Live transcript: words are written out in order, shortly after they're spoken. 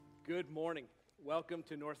Good morning. Welcome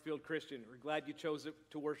to Northfield Christian. We're glad you chose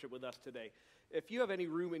to worship with us today. If you have any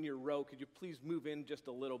room in your row, could you please move in just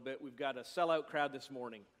a little bit? We've got a sellout crowd this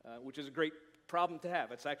morning, which is a great problem to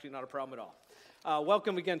have. It's actually not a problem at all.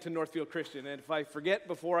 Welcome again to Northfield Christian. And if I forget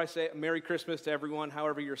before I say Merry Christmas to everyone,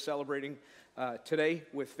 however you're celebrating today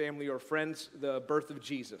with family or friends, the birth of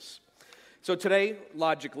Jesus. So today,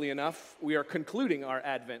 logically enough, we are concluding our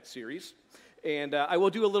Advent series. And I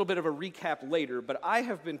will do a little bit of a recap later, but I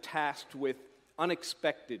have been tasked with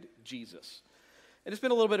unexpected Jesus. And it's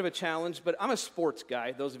been a little bit of a challenge, but I'm a sports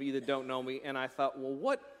guy, those of you that don't know me, and I thought, well,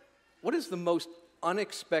 what is the most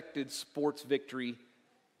unexpected sports victory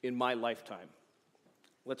in my lifetime?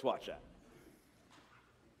 Let's watch that.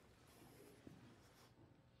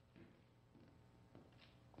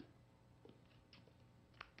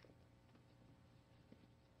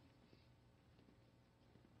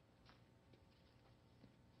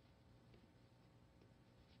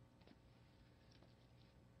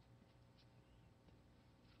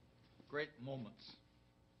 Great moments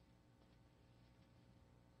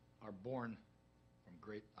are born from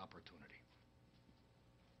great opportunity.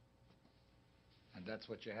 And that's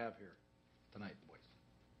what you have here tonight, boys.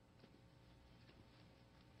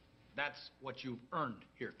 That's what you've earned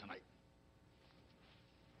here tonight.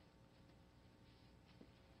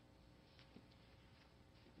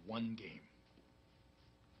 One game.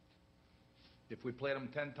 If we played them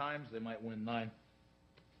 10 times, they might win 9.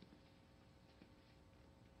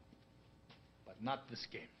 Not this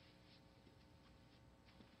game.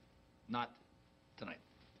 Not tonight.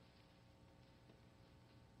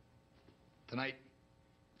 Tonight,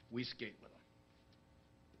 we skate with them.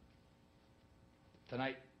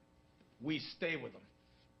 Tonight, we stay with them.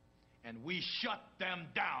 And we shut them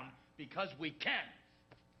down because we can.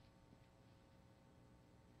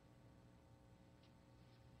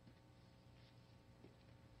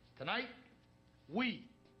 Tonight, we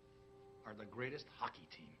are the greatest hockey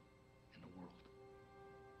team in the world.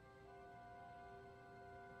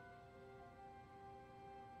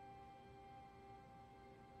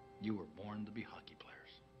 You were born to be hockey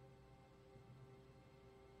players.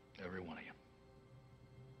 Every one of you.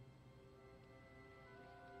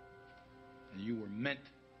 And you were meant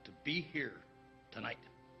to be here tonight.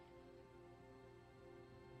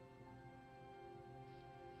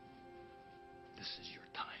 This is your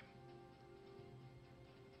time.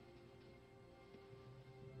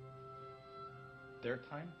 Their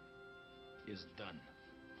time is done.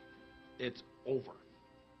 It's over.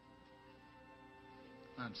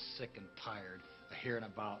 I'm sick and tired of hearing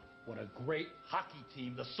about what a great hockey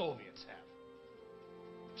team the Soviets have.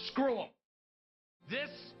 Screw them.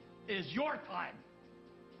 This is your time.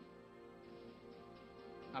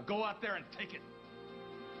 Now go out there and take it.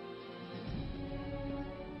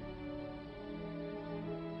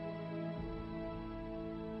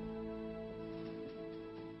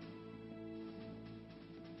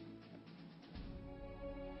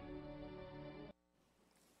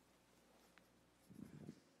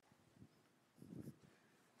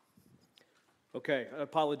 Okay, I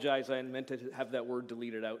apologize. I meant to have that word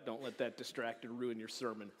deleted out. Don't let that distract or ruin your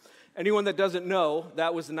sermon. Anyone that doesn't know,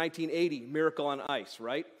 that was the 1980 Miracle on Ice,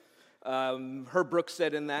 right? Herb Brooks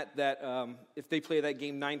said in that if they play that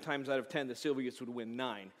game 9 times out of 10, the Soviets would win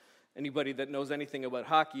 9. Anybody that knows anything about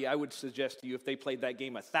hockey, I would suggest to you if they played that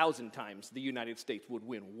game 1,000 times, the United States would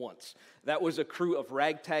win once. That was a crew of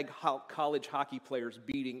ragtag college hockey players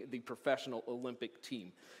beating the professional Olympic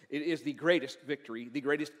team. It is the greatest victory, the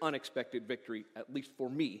greatest unexpected victory, at least for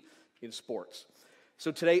me, in sports.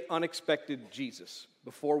 So today, unexpected Jesus.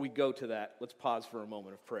 Before we go to that, let's pause for a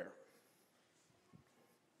moment of prayer.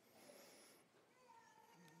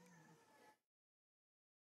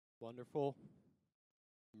 Wonderful,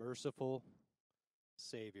 merciful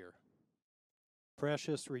Savior,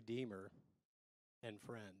 precious Redeemer and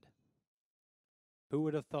friend. Who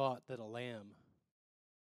would have thought that a lamb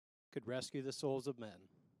could rescue the souls of men?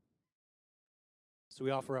 So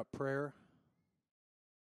we offer up prayer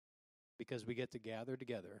because we get to gather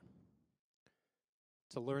together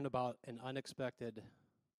to learn about an unexpected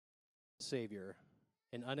Savior,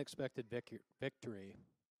 an unexpected victory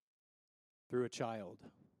through a child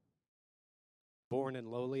born in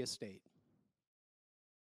lowly estate,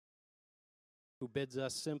 who bids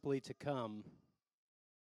us simply to come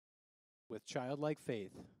with childlike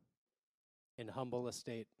faith in humble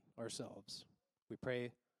estate ourselves. We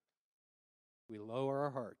pray, we lower our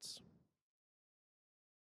hearts,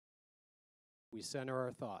 we center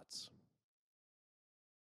our thoughts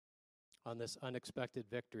on this unexpected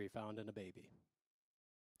victory found in a baby.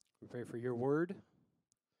 We pray for your word,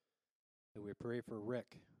 and we pray for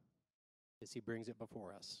Rick as he brings it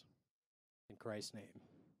before us. In Christ's name.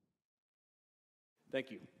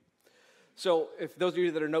 Thank you. So if those of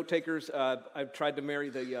you that are note takers, I've tried to marry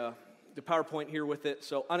the PowerPoint here with it.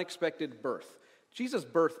 So unexpected birth. Jesus'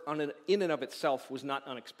 birth in and of itself was not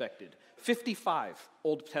unexpected. 55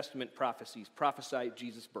 Old Testament prophecies prophesied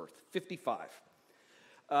Jesus' birth. 55.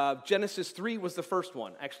 Genesis 3 was the first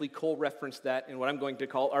one. Actually, Cole referenced that in what I'm going to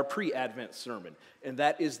call our pre-Advent sermon. And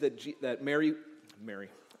that is that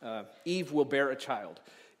Eve will bear a child.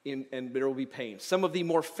 And there will be pain. Some of the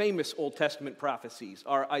more famous Old Testament prophecies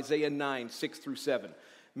are Isaiah 9, 6 through 7,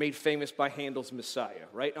 made famous by Handel's Messiah,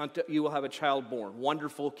 right? You will have a child born,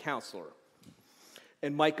 wonderful counselor.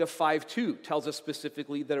 And Micah 5:2 tells us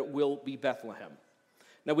specifically that it will be Bethlehem.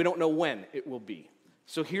 Now, we don't know when it will be.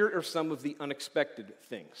 So here are some of the unexpected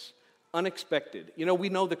things. Unexpected. You know, we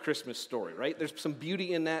know the Christmas story, right? There's some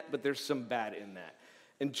beauty in that, but there's some bad in that.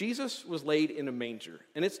 And Jesus was laid in a manger,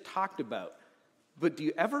 and it's talked about. But do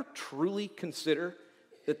you ever truly consider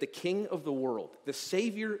that the King of the world, the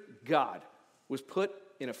Savior God, was put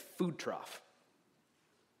in a food trough?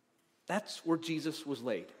 That's where Jesus was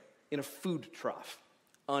laid, in a food trough.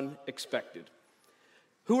 Unexpected.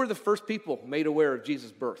 Who were the first people made aware of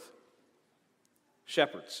Jesus' birth?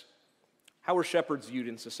 Shepherds. How were shepherds viewed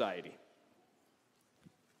in society?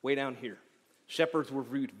 Way down here. Shepherds were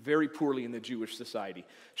viewed very poorly in the Jewish society.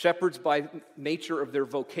 Shepherds, by nature of their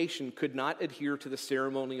vocation, could not adhere to the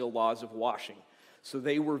ceremonial laws of washing. So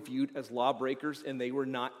they were viewed as lawbreakers, and they were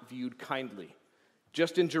not viewed kindly.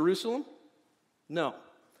 Just in Jerusalem? No.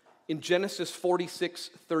 In Genesis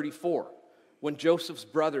 46:34, when Joseph's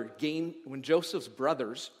brothers gain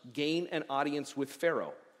an audience with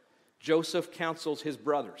Pharaoh, Joseph counsels his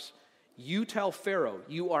brothers, "You tell Pharaoh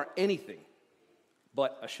you are anything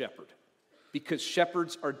but a shepherd," because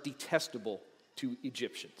shepherds are detestable to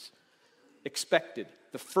Egyptians. Expected.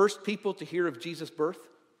 The first people to hear of Jesus' birth?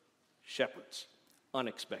 Shepherds.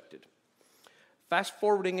 Unexpected. Fast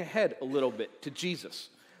forwarding ahead a little bit to Jesus.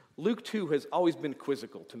 Luke 2 has always been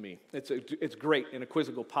quizzical to me. It's great in a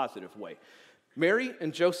quizzical positive way. Mary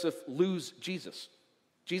and Joseph lose Jesus.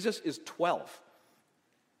 Jesus is 12.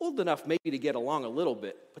 Old enough maybe to get along a little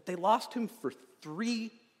bit, but they lost him for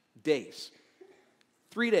 3 days.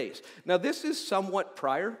 3 days. Now, this is somewhat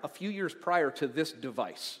prior, a few years prior to this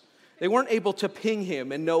device. They weren't able to ping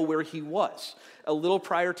him and know where he was. A little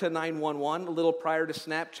prior to 911, a little prior to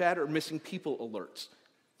Snapchat or missing people alerts.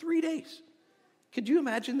 3 days. Could you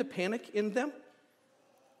imagine the panic in them?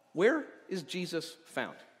 Where is Jesus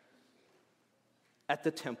found? At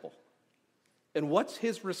the temple. And what's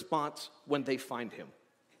his response when they find him?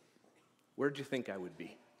 Where did you think I would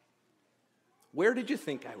be? Where did you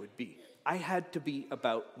think I would be? I had to be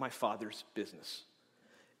about my Father's business.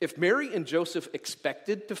 If Mary and Joseph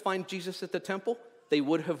expected to find Jesus at the temple, they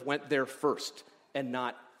would have went there first and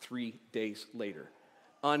not 3 days later.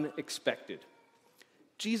 Unexpected.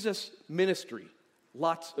 Jesus' ministry,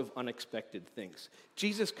 lots of unexpected things.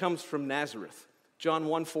 Jesus comes from Nazareth. John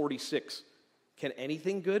 1:46. Can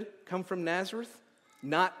anything good come from Nazareth?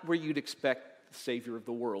 Not where you'd expect the Savior of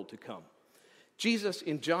the world to come. Jesus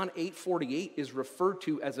in John 8:48 is referred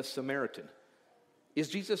to as a Samaritan. Is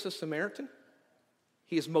Jesus a Samaritan?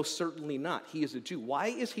 He is most certainly not. He is a Jew. Why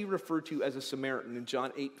is he referred to as a Samaritan in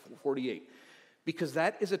John 8:48? Because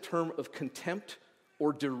that is a term of contempt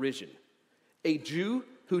or derision. A Jew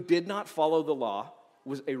who did not follow the law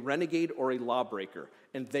was a renegade or a lawbreaker,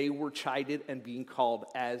 and they were chided and being called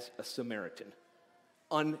as a Samaritan.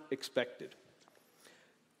 Unexpected.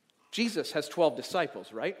 Jesus has 12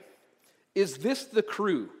 disciples, right? Is this the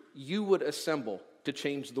crew you would assemble to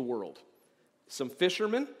change the world? Some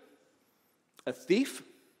fishermen? A thief?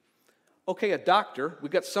 Okay, a doctor. We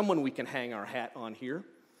got someone we can hang our hat on here.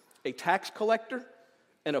 A tax collector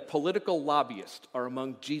and a political lobbyist are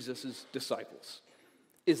among Jesus' disciples.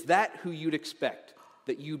 Is that who you'd expect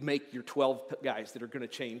that you'd make your 12 guys that are going to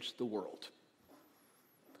change the world?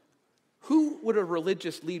 Who would a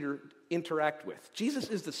religious leader interact with? Jesus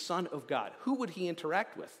is the Son of God. Who would he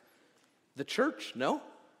interact with? The church? No.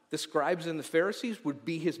 The scribes and the Pharisees would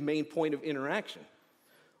be his main point of interaction.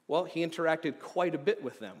 Well, he interacted quite a bit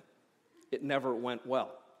with them. It never went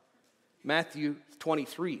well. Matthew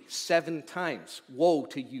 23, 7 times, "Woe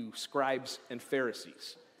to you, scribes and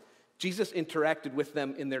Pharisees." Jesus interacted with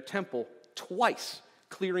them in their temple twice,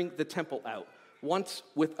 clearing the temple out, once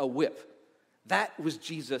with a whip. That was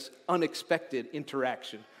Jesus' unexpected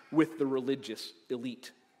interaction with the religious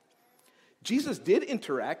elite. Jesus did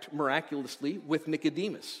interact miraculously with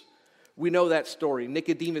Nicodemus. We know that story.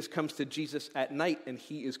 Nicodemus comes to Jesus at night and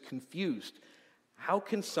he is confused. How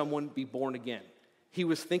can someone be born again? He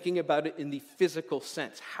was thinking about it in the physical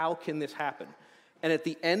sense. How can this happen? And at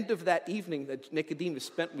the end of that evening that Nicodemus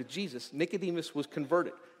spent with Jesus, Nicodemus was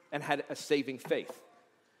converted and had a saving faith.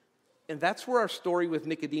 And that's where our story with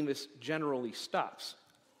Nicodemus generally stops.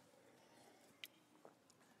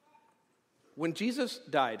 When Jesus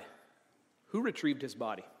died, who retrieved his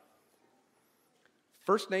body?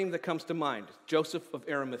 First name that comes to mind, Joseph of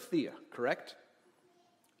Arimathea, correct?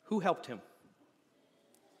 Who helped him?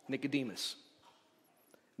 Nicodemus.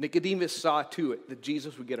 Nicodemus saw to it that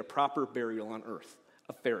Jesus would get a proper burial on earth,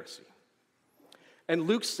 a Pharisee. And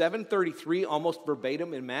Luke 7:33, almost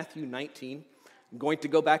verbatim in Matthew 19, I'm going to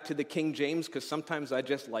go back to the King James because sometimes I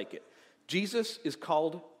just like it. Jesus is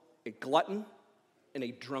called a glutton and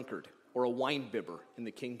a drunkard, or a winebibber in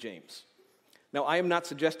the King James. Now, I am not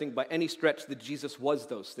suggesting by any stretch that Jesus was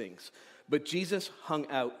those things, but Jesus hung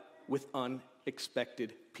out with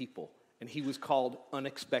unexpected people, and he was called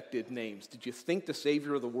unexpected names. Did you think the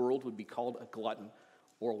Savior of the world would be called a glutton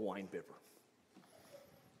or a winebibber?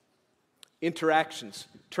 Interactions.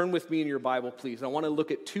 Turn with me in your Bible, please. I want to look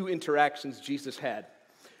at two interactions Jesus had,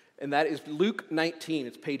 and that is Luke 19.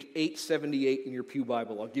 It's page 878 in your pew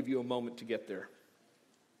Bible. I'll give you a moment to get there.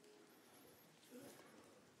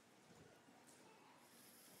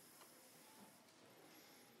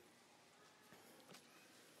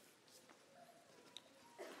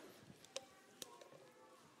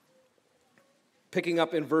 Picking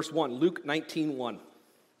up in verse 1, Luke 19:1.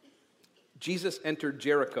 Jesus entered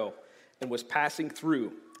Jericho and was passing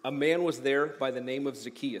through. A man was there by the name of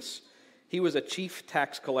Zacchaeus. He was a chief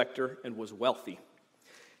tax collector and was wealthy.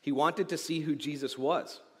 He wanted to see who Jesus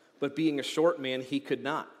was, but being a short man, he could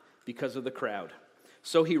not because of the crowd.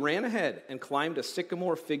 So he ran ahead and climbed a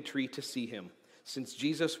sycamore fig tree to see him, since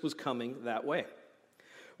Jesus was coming that way.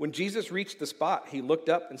 When Jesus reached the spot, he looked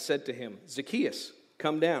up and said to him, "Zacchaeus,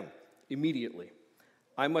 come down immediately.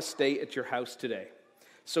 I must stay at your house today."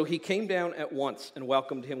 So he came down at once and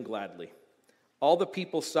welcomed him gladly. All the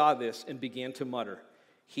people saw this and began to mutter,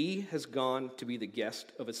 "He has gone to be the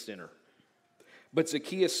guest of a sinner." But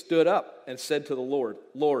Zacchaeus stood up and said to the Lord,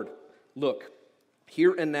 "Lord, look,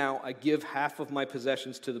 here and now I give half of my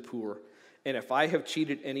possessions to the poor, and if I have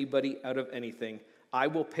cheated anybody out of anything, I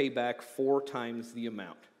will pay back 4 times the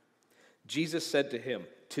amount." Jesus said to him,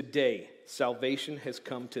 "Today salvation has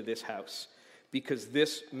come to this house, because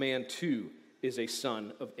this man too is a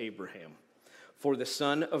son of Abraham. For the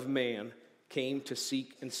Son of Man came to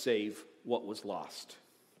seek and save what was lost."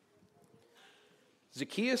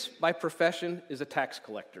 Zacchaeus, by profession, is a tax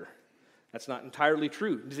collector. That's not entirely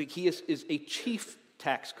true. Zacchaeus is a chief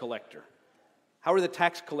tax collector. How are the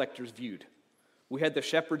tax collectors viewed? We had the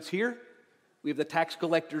shepherds here. We have the tax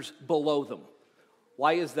collectors below them.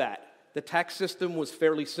 Why is that? The tax system was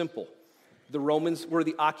fairly simple. The Romans were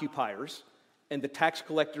the occupiers, and the tax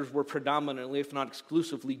collectors were predominantly, if not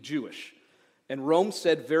exclusively, Jewish. And Rome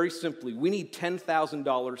said very simply, we need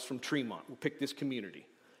 $10,000 from Tremont. We'll pick this community.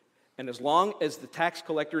 And as long as the tax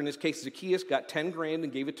collector, in this case Zacchaeus, got 10 grand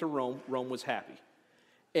and gave it to Rome, Rome was happy.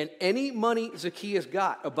 And any money Zacchaeus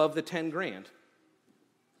got above the 10 grand,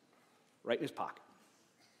 right in his pocket.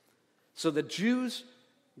 So the Jews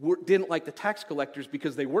didn't like the tax collectors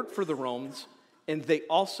because they worked for the Romans, and they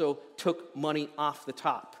also took money off the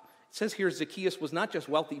top. It says here Zacchaeus was not just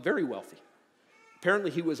wealthy, very wealthy. Apparently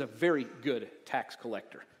he was a very good tax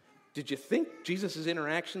collector. Did you think Jesus'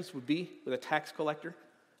 interactions would be with a tax collector?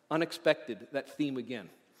 Unexpected, that theme again.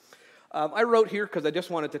 I wrote here because I just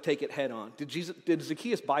wanted to take it head on. Did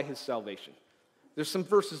Zacchaeus buy his salvation? There's some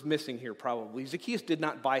verses missing here probably. Zacchaeus did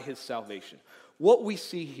not buy his salvation. What we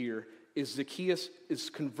see here is Zacchaeus is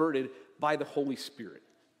converted by the Holy Spirit,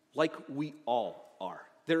 like we all are.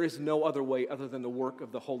 There is no other way other than the work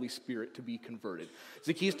of the Holy Spirit to be converted.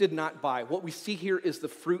 Zacchaeus did not buy. What we see here is the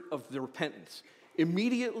fruit of the repentance.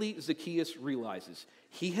 Immediately, Zacchaeus realizes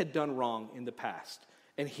he had done wrong in the past,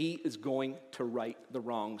 and he is going to right the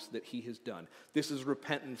wrongs that he has done. This is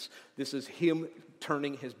repentance. This is him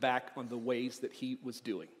turning his back on the ways that he was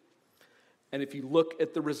doing. And if you look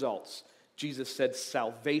at the results, Jesus said,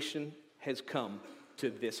 "Salvation has come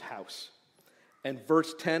to this house." And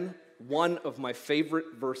verse 10, one of my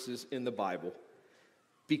favorite verses in the Bible,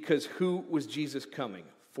 because who was Jesus coming?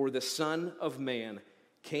 For the Son of Man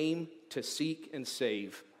came to seek and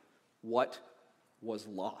save what was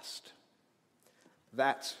lost.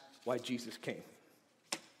 That's why Jesus came.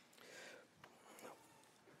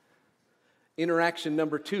 Interaction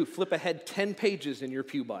number 2, flip ahead 10 pages in your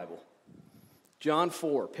pew Bible. John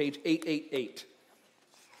 4, page 888.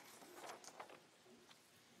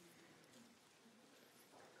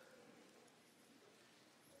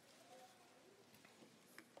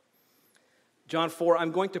 John 4,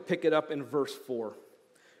 I'm going to pick it up in verse 4.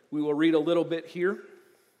 We will read a little bit here.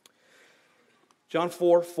 John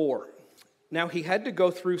 4:4. Now he had to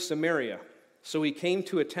go through Samaria, so he came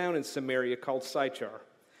to a town in Samaria called Sychar,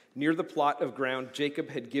 near the plot of ground Jacob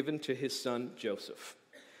had given to his son Joseph.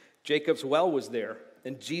 Jacob's well was there,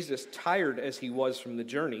 and Jesus, tired as he was from the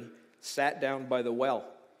journey, sat down by the well.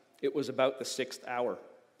 It was about the 6th hour.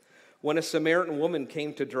 When a Samaritan woman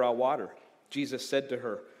came to draw water, Jesus said to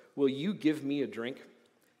her, "Will you give me a drink?"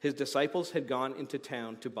 His disciples had gone into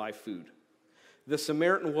town to buy food. The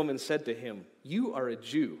Samaritan woman said to him, "You are a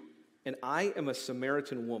Jew, and I am a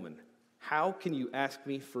Samaritan woman. How can you ask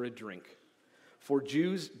me for a drink?" For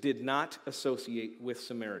Jews did not associate with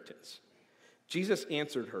Samaritans. Jesus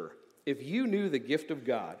answered her, "If you knew the gift of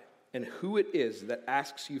God and who it is that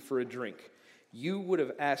asks you for a drink, you would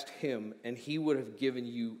have asked him, and he would have given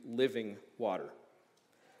you living water."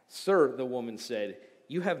 "Sir," the woman said,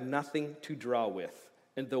 "you have nothing to draw with,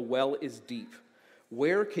 and the well is deep.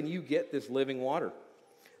 Where can you get this living water?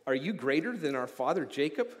 Are you greater than our father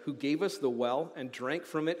Jacob, who gave us the well and drank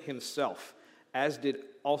from it himself, as did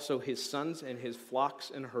also his sons and his flocks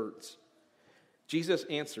and herds?" Jesus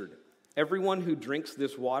answered, "Everyone who drinks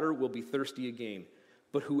this water will be thirsty again,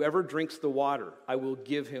 but whoever drinks the water I will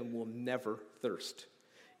give him will never thirst.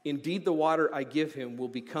 Indeed, the water I give him will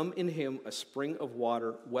become in him a spring of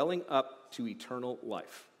water welling up to eternal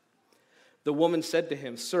life." The woman said to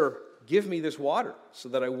him, "Sir, give me this water so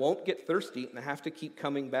that I won't get thirsty and have to keep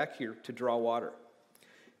coming back here to draw water."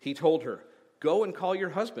 He told her, "Go and call your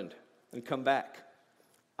husband and come back."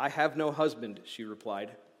 "I have no husband," she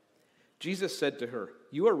replied. Jesus said to her,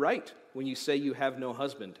 "You are right when you say you have no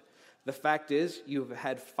husband. The fact is, you have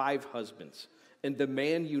had 5 husbands, and the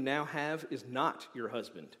man you now have is not your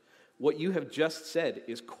husband. What you have just said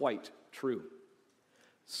is quite true."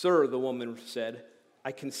 "Sir," the woman said,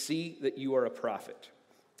 "I can see that you are a prophet.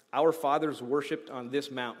 Our fathers worshipped on this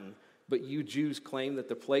mountain, but you Jews claim that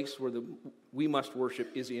the place where we must worship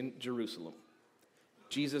is in Jerusalem."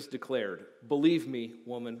 Jesus declared, "Believe me,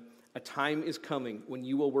 woman, a time is coming when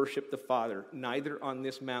you will worship the Father neither on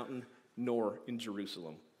this mountain nor in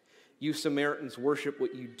Jerusalem. You Samaritans worship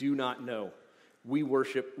what you do not know. We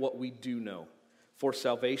worship what we do know, for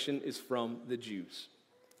salvation is from the Jews.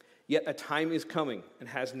 Yet a time is coming, and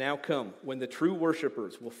has now come, when the true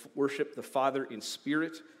worshipers will worship the Father in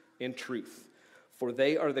spirit and truth, for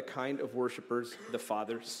they are the kind of worshipers the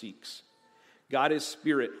Father seeks. God is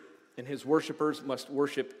spirit, and his worshipers must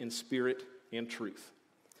worship in spirit and truth."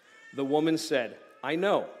 The woman said, "I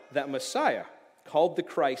know that Messiah, called the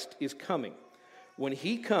Christ, is coming. When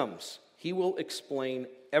he comes, he will explain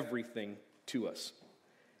everything to us."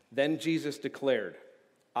 Then Jesus declared,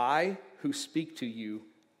 "I who speak to you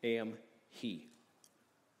am he."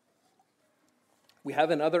 We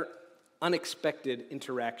have another unexpected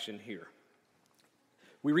interaction here.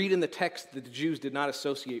 We read in the text that the Jews did not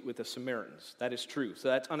associate with the Samaritans. That is true. So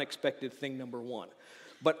that's unexpected thing number one.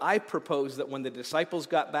 But I propose that when the disciples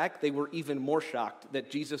got back, they were even more shocked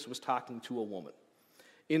that Jesus was talking to a woman.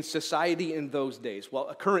 In society in those days, well,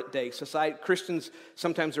 a current day, Christians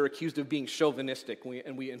sometimes are accused of being chauvinistic,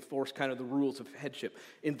 and we enforce kind of the rules of headship.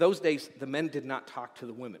 In those days, the men did not talk to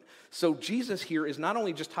the women. So Jesus here is not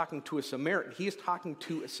only just talking to a Samaritan, he is talking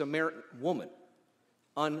to a Samaritan woman.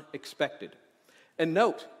 Unexpected. And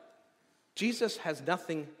note, Jesus has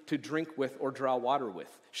nothing to drink with or draw water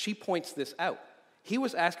with. She points this out. He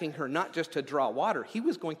was asking her not just to draw water, he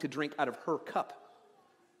was going to drink out of her cup.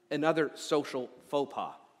 Another social faux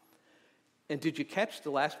pas. And did you catch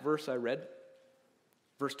the last verse I read?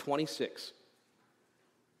 Verse 26.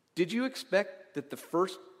 Did you expect that the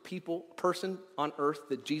first person on earth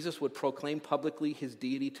that Jesus would proclaim publicly his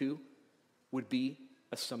deity to would be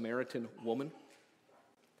a Samaritan woman?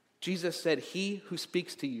 Jesus said, "He who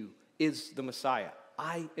speaks to you is the Messiah.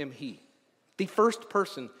 I am he." The first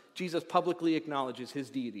person Jesus publicly acknowledges his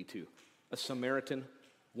deity to, a Samaritan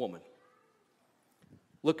woman.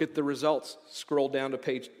 Look at the results. Scroll down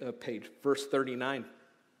to verse 39.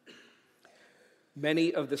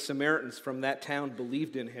 Many of the Samaritans from that town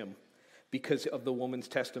believed in him because of the woman's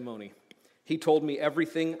testimony. "He told me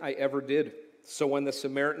everything I ever did." So when the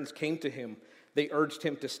Samaritans came to him, they urged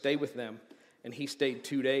him to stay with them, and he stayed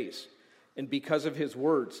 2 days. And because of his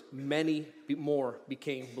words, many more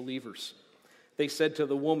became believers. They said to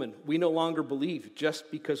the woman, "We no longer believe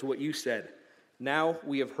just because of what you said. Now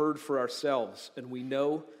we have heard for ourselves, and we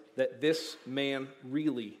know that this man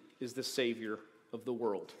really is the Savior of the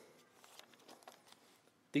world."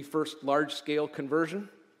 The first large-scale conversion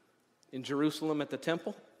in Jerusalem at the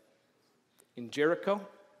temple, in Jericho.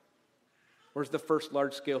 Where's the first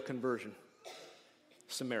large-scale conversion?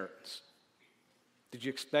 Samaritans. Did you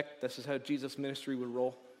expect this is how Jesus' ministry would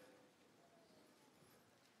roll?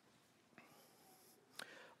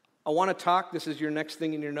 I want to talk, this is your next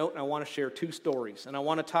thing in your note, and I want to share 2 stories. And I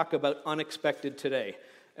want to talk about unexpected today.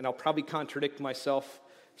 And I'll probably contradict myself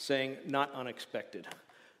saying not unexpected.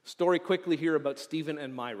 Story quickly here about Stephen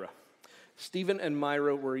and Myra. Stephen and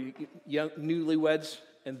Myra were young, newlyweds,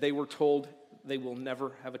 and they were told they will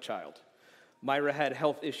never have a child. Myra had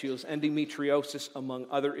health issues, endometriosis, among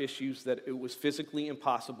other issues, that it was physically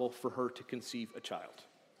impossible for her to conceive a child.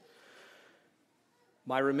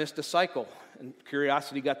 Myra missed a cycle, and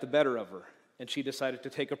curiosity got the better of her, and she decided to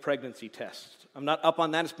take a pregnancy test. I'm not up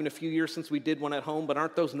on that. It's been a few years since we did one at home, but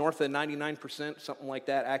aren't those north of 99%, something like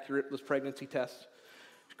that, accurate, those pregnancy tests?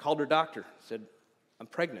 She called her doctor, said, I'm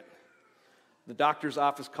pregnant. The doctor's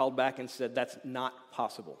office called back and said, that's not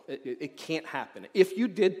possible. It can't happen. If you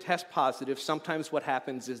did test positive, sometimes what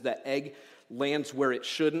happens is that egg lands where it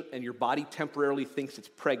shouldn't, and your body temporarily thinks it's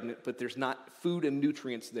pregnant, but there's not food and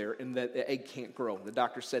nutrients there, and the egg can't grow. The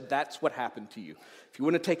doctor said, that's what happened to you. If you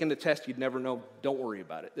wouldn't have taken the test, you'd never know. Don't worry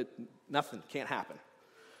about it. Nothing can't happen.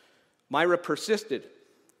 Myra persisted.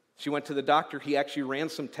 She went to the doctor. He actually ran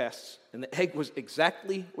some tests, and the egg was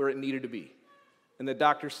exactly where it needed to be. And the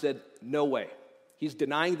doctor said, no way. He's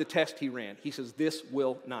denying the test he ran. He says, this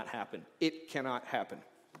will not happen. It cannot happen.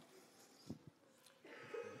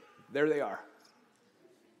 There they are.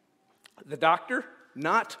 The doctor,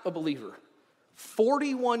 not a believer,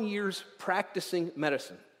 41 years practicing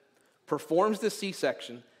medicine, performs the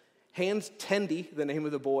C-section, hands Tendy, the name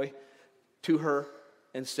of the boy, to her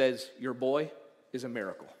and says, your boy is a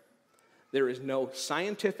miracle. There is no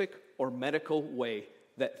scientific or medical way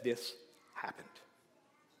that this happened.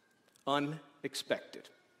 Unexpected.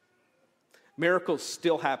 Miracles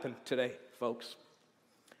still happen today, folks.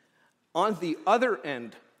 On the other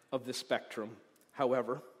end of the spectrum,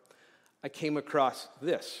 however, I came across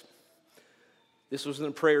this. This was in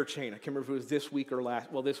a prayer chain. I can't remember if it was this week or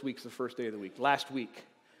last. Well, this week's the first day of the week. Last week.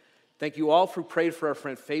 Thank you all for praying for our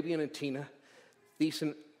friend Fabian and Tina.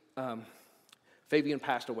 Fabian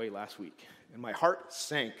passed away last week, and my heart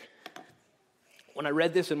sank when I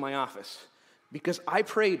read this in my office, because I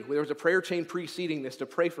prayed. There was a prayer chain preceding this to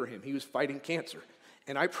pray for him. He was fighting cancer,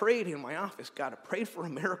 and I prayed in my office, God, I prayed for a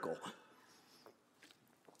miracle.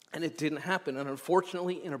 And it didn't happen. And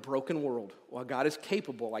unfortunately, in a broken world, while God is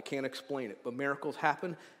capable, I can't explain it, but miracles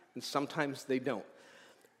happen, and sometimes they don't.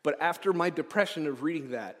 But after my depression of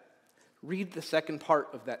reading that, read the second part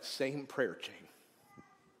of that same prayer chain.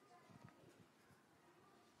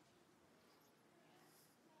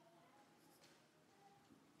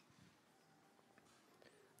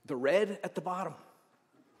 The red at the bottom.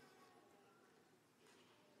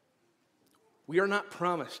 We are not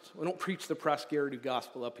promised. We don't preach the prosperity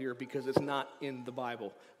gospel up here because it's not in the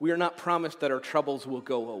Bible. We are not promised that our troubles will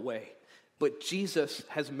go away. But Jesus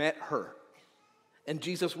has met her, and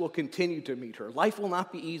Jesus will continue to meet her. Life will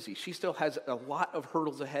not be easy. She still has a lot of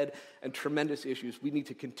hurdles ahead and tremendous issues. We need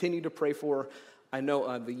to continue to pray for her. I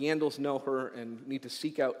know the Yandles know her and need to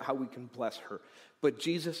seek out how we can bless her. But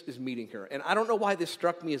Jesus is meeting her. And I don't know why this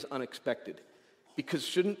struck me as unexpected, because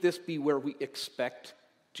shouldn't this be where we expect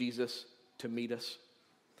Jesus to meet us?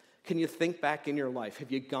 Can you think back in your life?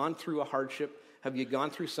 Have you gone through a hardship? Have you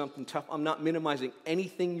gone through something tough? I'm not minimizing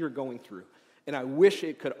anything you're going through, and I wish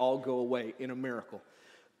it could all go away in a miracle.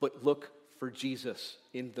 But look for Jesus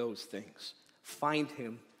in those things. Find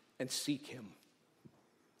him and seek him.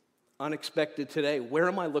 Unexpected today. Where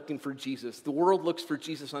am I looking for Jesus? The world looks for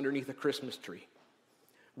Jesus underneath a Christmas tree.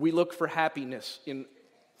 We look for happiness in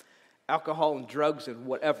alcohol and drugs and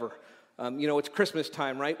whatever. It's Christmas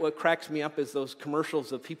time, right? What cracks me up is those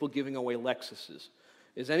commercials of people giving away Lexuses.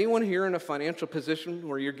 Is anyone here in a financial position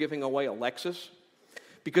where you're giving away a Lexus?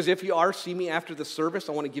 Because if you are, see me after the service.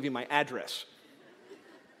 I want to give you my address.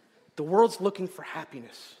 The world's looking for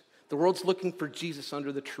happiness. The world's looking for Jesus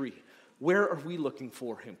under the tree. Where are we looking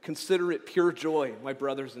for him? Consider it pure joy, my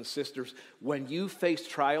brothers and sisters, when you face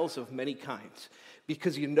trials of many kinds,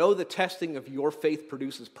 because you know the testing of your faith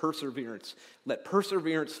produces perseverance. Let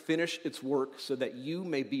perseverance finish its work so that you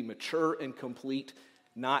may be mature and complete,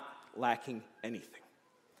 not lacking anything.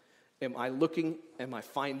 Am I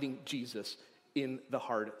finding Jesus in the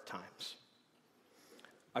hard times?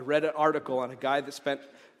 I read an article on a guy that spent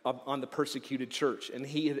on the persecuted church, and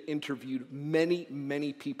he had interviewed many,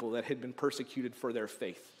 many people that had been persecuted for their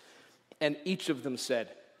faith. And each of them said,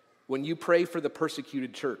 when you pray for the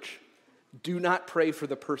persecuted church, do not pray for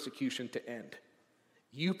the persecution to end.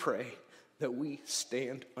 You pray that we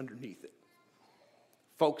stand underneath it.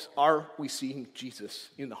 Folks, are we seeing Jesus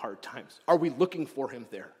in the hard times? Are we looking for him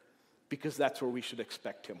there? Because that's where we should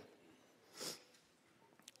expect him.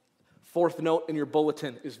 Fourth note in your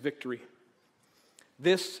bulletin is victory.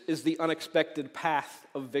 This is the unexpected path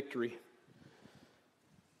of victory.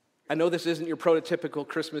 I know this isn't your prototypical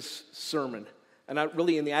Christmas sermon, and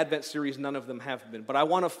really in the Advent series, none of them have been, but I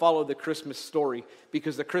want to follow the Christmas story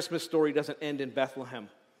because the Christmas story doesn't end in Bethlehem.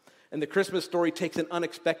 And the Christmas story takes an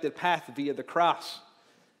unexpected path via the cross.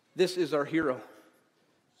 This is our hero.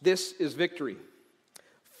 This is victory.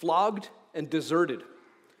 Flogged and deserted.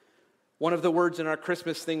 One of the words in our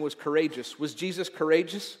Christmas thing was courageous. Was Jesus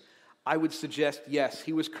courageous? I would suggest yes,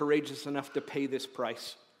 he was courageous enough to pay this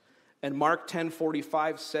price. And Mark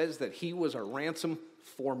 10:45 says that he was a ransom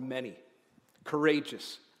for many.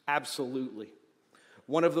 Courageous, absolutely.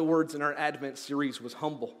 One of the words in our Advent series was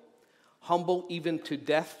humble. Humble even to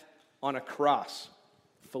death on a cross.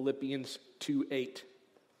 Philippians 2:8.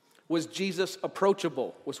 Was Jesus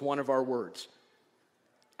approachable was one of our words.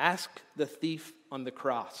 Ask the thief on the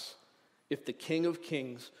cross if the King of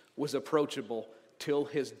Kings was approachable till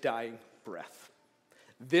his dying breath.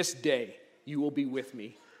 This day you will be with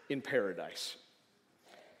me in paradise.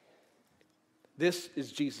 This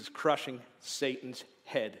is Jesus crushing Satan's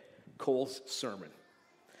head, Cole's sermon.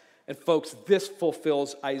 And folks, this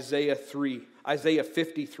fulfills Isaiah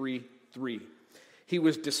 53:3. He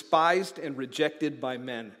was despised and rejected by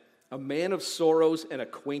men, a man of sorrows and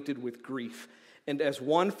acquainted with grief. And as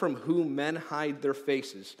one from whom men hide their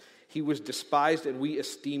faces, he was despised and we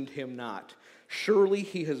esteemed him not. Surely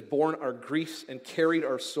he has borne our griefs and carried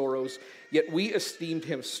our sorrows, yet we esteemed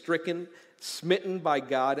him stricken, smitten by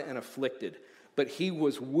God, and afflicted. But he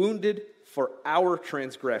was wounded for our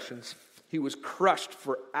transgressions. He was crushed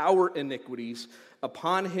for our iniquities.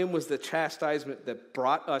 Upon him was the chastisement that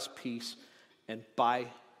brought us peace, and by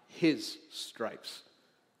his stripes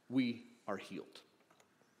we are healed.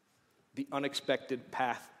 The unexpected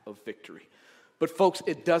path of victory. But folks,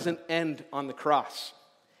 it doesn't end on the cross.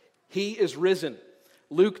 He is risen.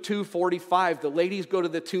 Luke 2:45, the ladies go to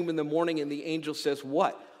the tomb in the morning and the angel says,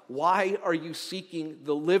 what? Why are you seeking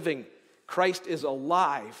the living? Christ is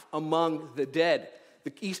alive among the dead.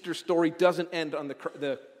 The Easter story doesn't end on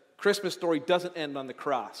the Christmas story doesn't end on the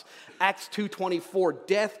cross. Acts 2:24,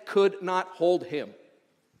 death could not hold him.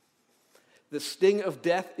 The sting of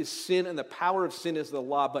death is sin, and the power of sin is the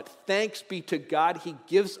law. But thanks be to God, he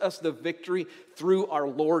gives us the victory through our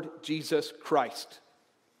Lord Jesus Christ.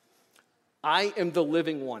 I am the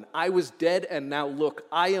living one. I was dead, and now look,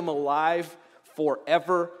 I am alive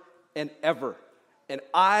forever and ever. And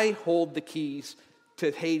I hold the keys to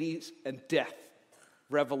Hades and death.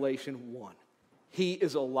 Revelation 1. He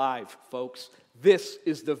is alive, folks. This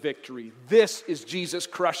is the victory. This is Jesus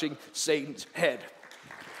crushing Satan's head.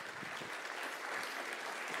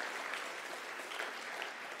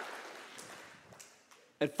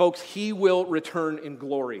 And folks, he will return in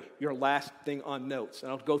glory. Your last thing on notes,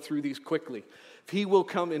 and I'll go through these quickly. He will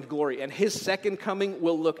come in glory, and his second coming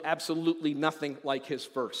will look absolutely nothing like his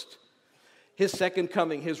first. His second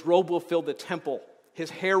coming, his robe will fill the temple.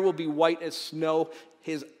 His hair will be white as snow.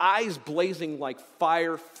 His eyes blazing like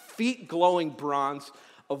fire, feet glowing bronze,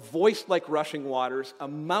 a voice like rushing waters, a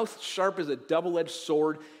mouth sharp as a double-edged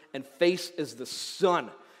sword, and face as the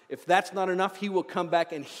sun. If that's not enough, he will come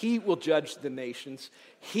back and he will judge the nations.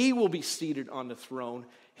 He will be seated on the throne.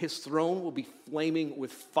 His throne will be flaming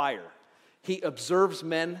with fire. He observes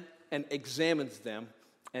men and examines them,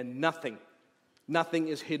 and nothing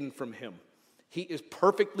is hidden from him. He is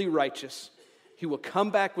perfectly righteous. He will come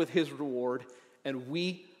back with his reward, and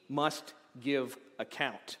we must give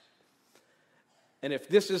account. And if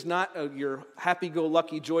this is not your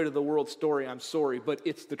happy-go-lucky joy to the world story, I'm sorry, but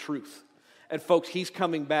it's the truth. And folks, he's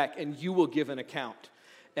coming back, and you will give an account.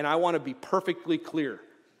 And I want to be perfectly clear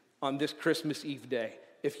on this Christmas Eve day.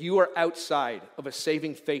 If you are outside of a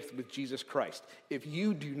saving faith with Jesus Christ, if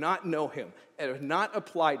you do not know him and have not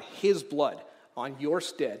applied his blood on your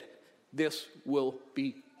stead, this will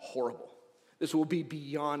be horrible. This will be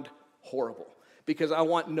beyond horrible. Because I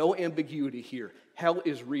want no ambiguity here. Hell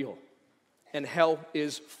is real, and hell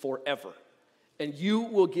is forever. And you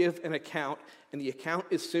will give an account, and the account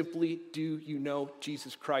is simply, do you know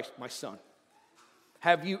Jesus Christ, my son?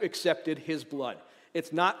 Have you accepted his blood?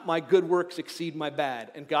 It's not my good works exceed my bad,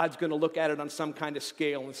 and God's going to look at it on some kind of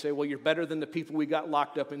scale and say, well, you're better than the people we got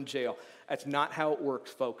locked up in jail. That's not how it works,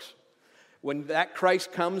 folks. When that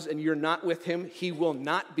Christ comes and you're not with him, he will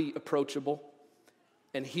not be approachable,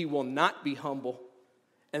 and he will not be humble,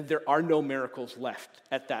 and there are no miracles left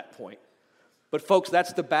at that point. But folks,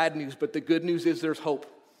 that's the bad news, but the good news is there's hope.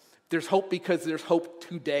 There's hope because there's hope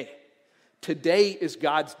today. Today is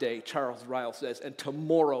God's day, Charles Ryle says, and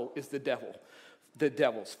tomorrow is the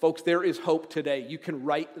devil's. Folks, there is hope today. You can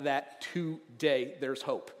write that today. There's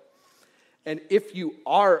hope. And if you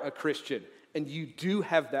are a Christian and you do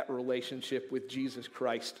have that relationship with Jesus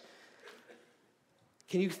Christ,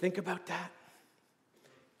 can you think about that?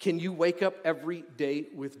 Can you wake up every day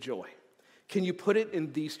with joy? Can you put it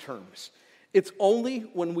in these terms? It's only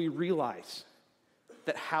when we realize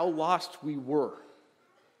that how lost we were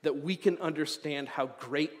that we can understand how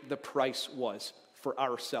great the price was for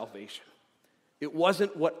our salvation. It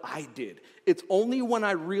wasn't what I did. It's only when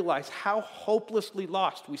I realize how hopelessly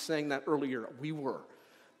lost, we sang that earlier, we were,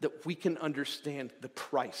 that we can understand the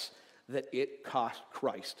price that it cost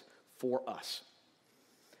Christ for us.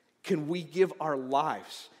 Can we give our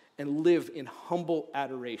lives and live in humble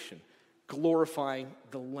adoration, glorifying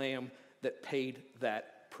the Lamb that paid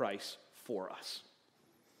that price for us?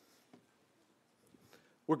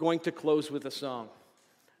 We're going to close with a song,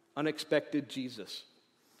 Unexpected Jesus,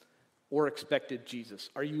 or Expected Jesus.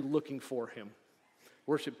 Are you looking for him?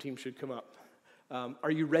 Worship team should come up. Are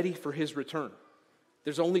you ready for his return?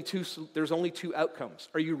 There's only two outcomes.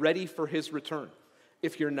 Are you ready for his return?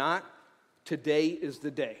 If you're not, today is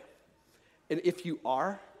the day. And if you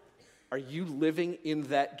are you living in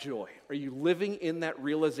that joy? Are you living in that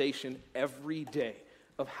realization every day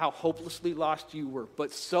of how hopelessly lost you were,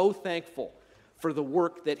 but so thankful for the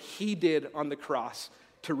work that he did on the cross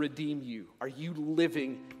to redeem you? Are you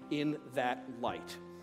living in that light?